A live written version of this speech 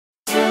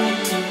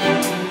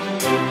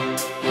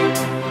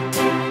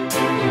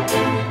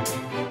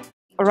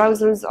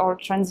Arousals are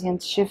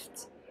transient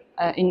shifts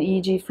in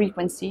EEG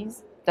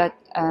frequencies that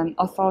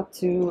are thought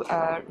to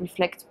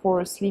reflect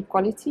poor sleep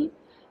quality.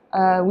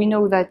 We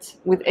know that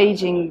with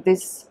aging,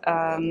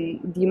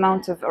 the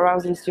amount of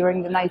arousals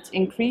during the night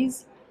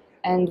increase,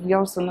 and we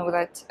also know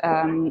that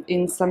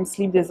in some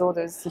sleep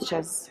disorders such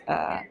as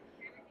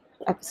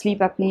sleep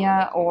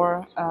apnea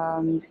or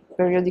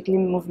periodic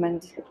limb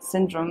movement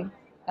syndrome,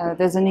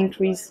 there's an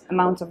increased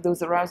amount of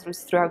those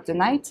arousals throughout the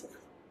night.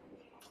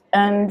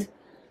 And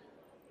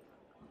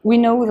we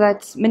know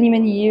that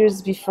many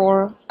years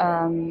before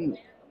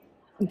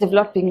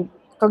developing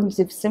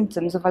cognitive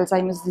symptoms of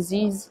Alzheimer's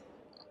disease,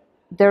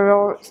 there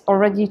are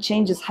already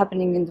changes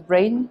happening in the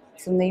brain,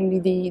 so namely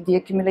the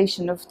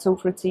accumulation of tau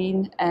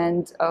protein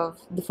and of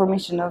the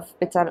formation of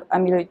beta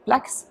amyloid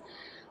plaques.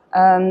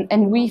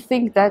 And we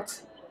think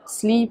that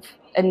sleep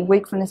and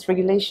wakefulness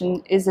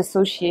regulation is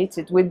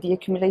associated with the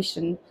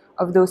accumulation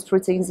of those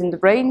proteins in the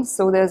brain.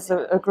 So there's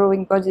a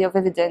growing body of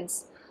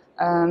evidence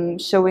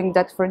showing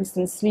that, for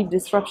instance, sleep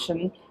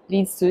disruption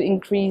leads to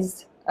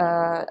increased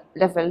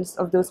levels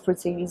of those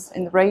proteins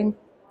in the brain,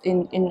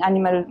 in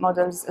animal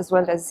models as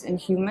well as in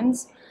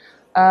humans.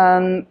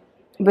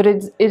 But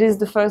it is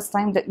the first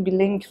time that we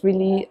link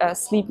really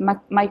sleep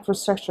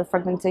microstructure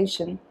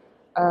fragmentation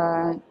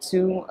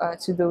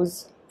to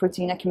those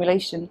protein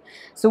accumulation.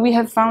 So we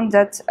have found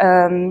that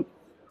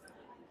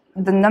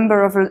the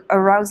number of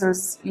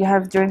arousals you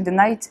have during the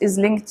night is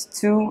linked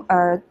to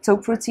tau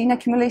protein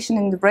accumulation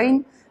in the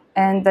brain,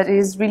 and that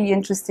is really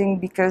interesting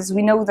because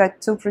we know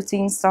that tau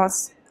protein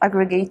starts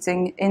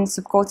aggregating in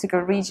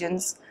subcortical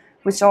regions,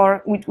 which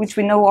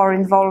we know are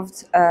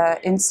involved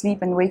in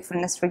sleep and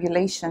wakefulness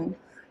regulation.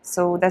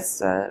 So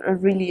that's a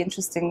really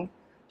interesting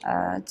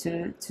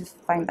to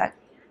find that.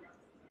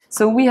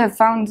 So we have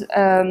found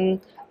an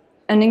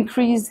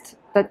increased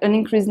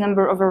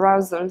number of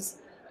arousals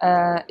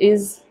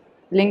is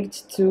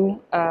linked to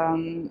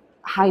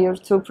higher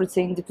tau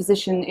protein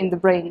deposition in the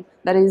brain,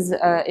 that is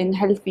in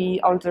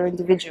healthy older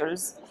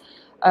individuals.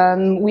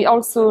 We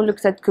also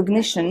looked at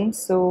cognition,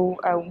 so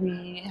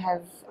we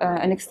have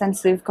an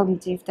extensive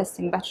cognitive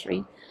testing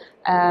battery,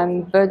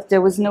 but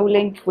there was no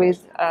link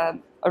with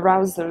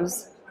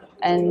arousals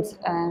and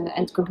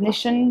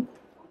cognition,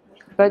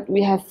 but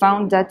we have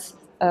found that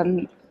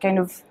kind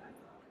of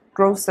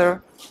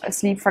grosser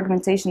sleep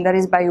fragmentation, that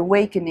is by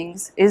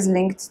awakenings, is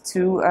linked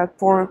to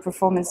poorer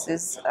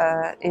performances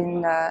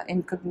in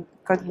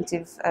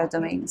cognitive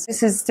domains.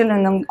 This is still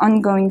an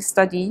ongoing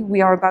study.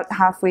 We are about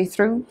halfway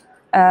through,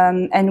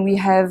 and we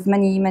have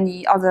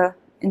many other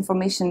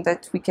information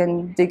that we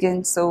can dig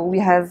in. So we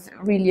have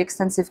really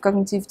extensive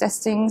cognitive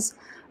testings.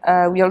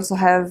 We also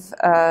have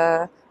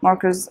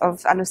markers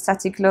of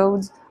allostatic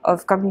load,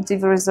 of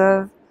cognitive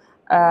reserve.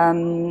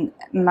 One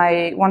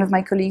of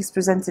my colleagues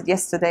presented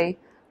yesterday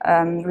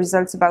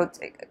results about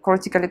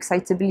cortical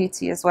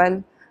excitability as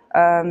well.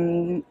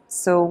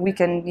 So we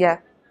can,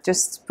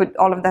 just put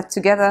all of that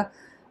together,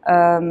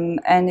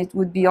 and it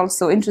would be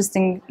also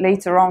interesting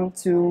later on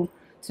to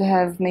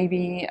have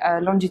maybe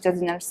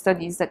longitudinal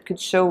studies that could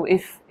show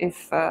if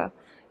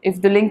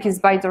the link is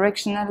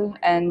bidirectional,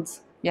 and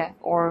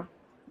or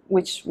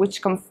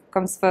which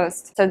comes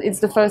first. So it's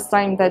the first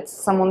time that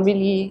someone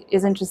really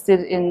is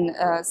interested in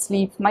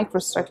sleep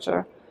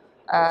microstructure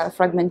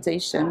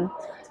fragmentation.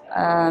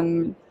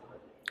 And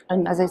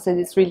as I said,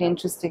 it's really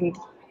interesting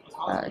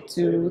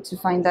to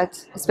find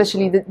that,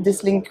 especially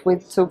this link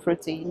with tau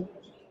protein,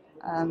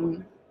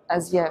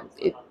 as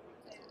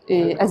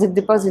it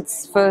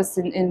deposits first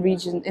in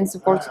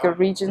subcortical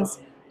regions,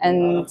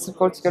 and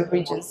subcortical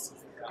regions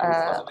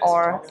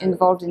are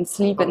involved in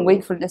sleep and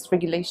wakefulness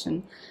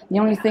regulation. The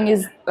only thing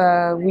is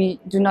we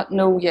do not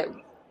know yet,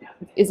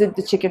 is it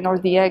the chicken or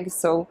the egg?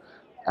 So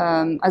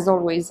as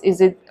always,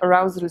 is it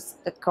arousals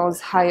that cause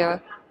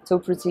higher tau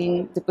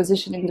protein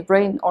deposition in the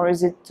brain, or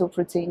is it tau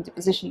protein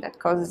deposition that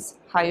causes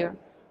higher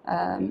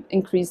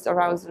increased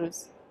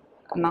arousals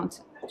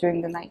amount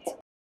during the night?